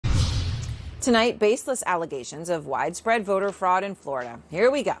Tonight, baseless allegations of widespread voter fraud in Florida. Here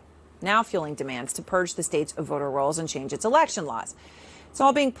we go. Now fueling demands to purge the state's voter rolls and change its election laws. It's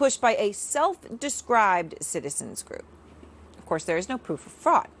all being pushed by a self-described citizens group. Of course, there is no proof of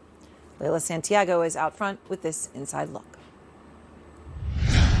fraud. Leyla Santiago is out front with this inside look.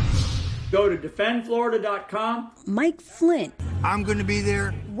 Go to defendflorida.com. Mike Flynn. I'm going to be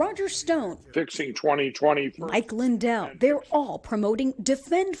there. Roger Stone. Fixing 2020. Mike Lindell. They're all promoting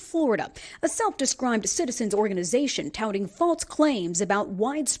Defend Florida, a self-described citizens organization touting false claims about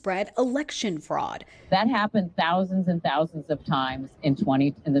widespread election fraud. That happened thousands and thousands of times in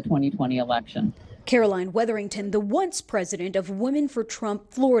the 2020 election. Caroline Weatherington, the once president of Women for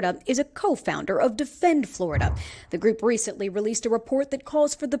Trump Florida, is a co-founder of Defend Florida. The group recently released a report that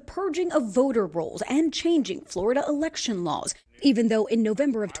calls for the purging of voter rolls and changing Florida election laws. Even though in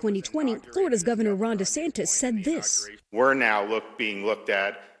November of 2020, Florida's Governor Ron DeSantis said this. We're now being looked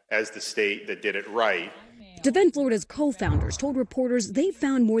at as the state that did it right. Defend Florida's co-founders told reporters they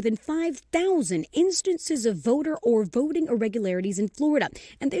found more than 5,000 instances of voter or voting irregularities in Florida,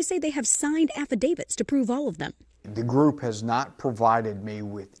 and they say they have signed affidavits to prove all of them. The group has not provided me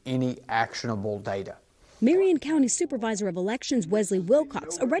with any actionable data. Marion County Supervisor of Elections Wesley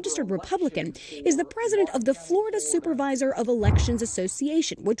Wilcox, a registered Republican, is the president of the Florida Supervisor of Elections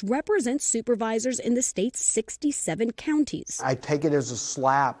Association, which represents supervisors in the state's 67 counties. I take it as a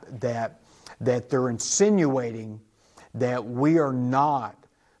slap that they're insinuating that we are not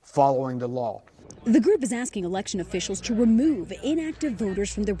following the law. The group is asking election officials to remove inactive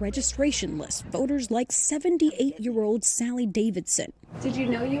voters from the registration list, voters like 78-year-old Sally Davidson. Did you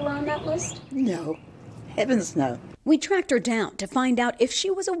know you were on that list? No. Heavens no. We tracked her down to find out if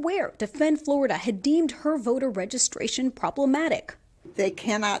she was aware Defend Florida had deemed her voter registration problematic. They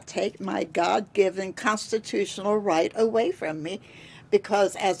cannot take my God-given constitutional right away from me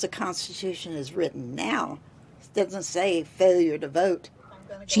because as the Constitution is written now, it doesn't say failure to vote.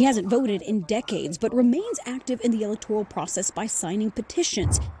 She hasn't voted in decades, but remains active in the electoral process by signing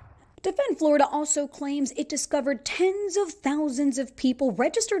petitions. Defend Florida also claims it discovered tens of thousands of people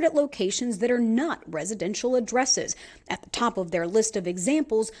registered at locations that are not residential addresses. At the top of their list of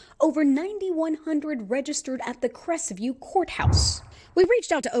examples, over 9,100 registered at the Crestview Courthouse. We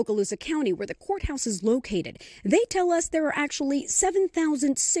reached out to Okaloosa County, where the courthouse is located. They tell us there are actually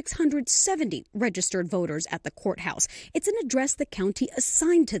 7,670 registered voters at the courthouse. It's an address the county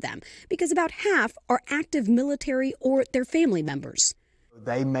assigned to them because about half are active military or their family members.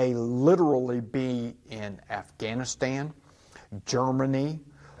 They may literally be in Afghanistan, Germany.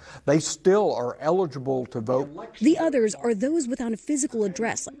 They still are eligible to vote. The others are those without a physical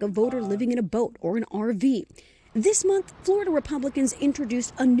address, like a voter living in a boat or an RV. This month, Florida Republicans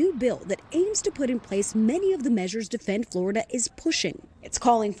introduced a new bill that aims to put in place many of the measures Defend Florida is pushing. It's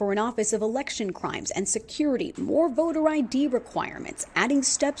calling for an Office of Election Crimes and Security, more voter ID requirements, adding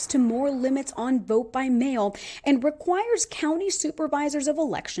steps to more limits on vote by mail, and requires county supervisors of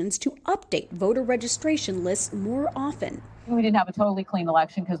elections to update voter registration lists more often. We didn't have a totally clean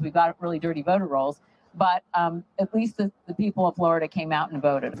election because we got really dirty voter rolls, but at least the people of Florida came out and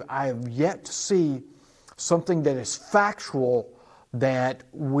voted. I have yet to see something that is factual that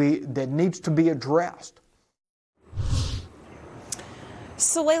needs to be addressed.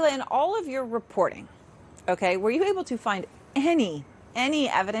 So, Leyla, in all of your reporting, okay, were you able to find any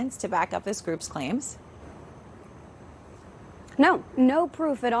evidence to back up this group's claims? No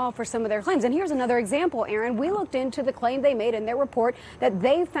proof at all for some of their claims. And here's another example, Aaron. We looked into the claim they made in their report that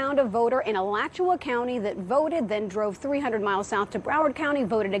they found a voter in Alachua County that voted, then drove 300 miles south to Broward County,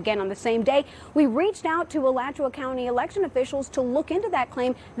 voted again on the same day. We reached out to Alachua County election officials to look into that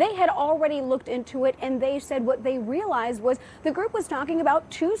claim. They had already looked into it, and they said what they realized was the group was talking about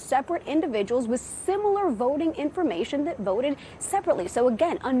two separate individuals with similar voting information that voted separately. So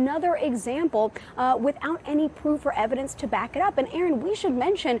again, another example without any proof or evidence to back it up. And Aaron, we should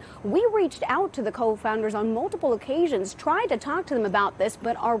mention, we reached out to the co-founders on multiple occasions, tried to talk to them about this,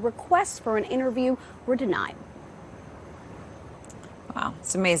 but our requests for an interview were denied. Wow,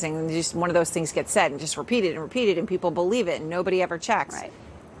 it's amazing. Just one of those things gets said and just repeated and repeated, and people believe it, and nobody ever checks. Right.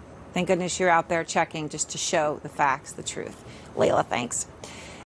 Thank goodness you're out there checking just to show the facts, the truth. Leyla, thanks.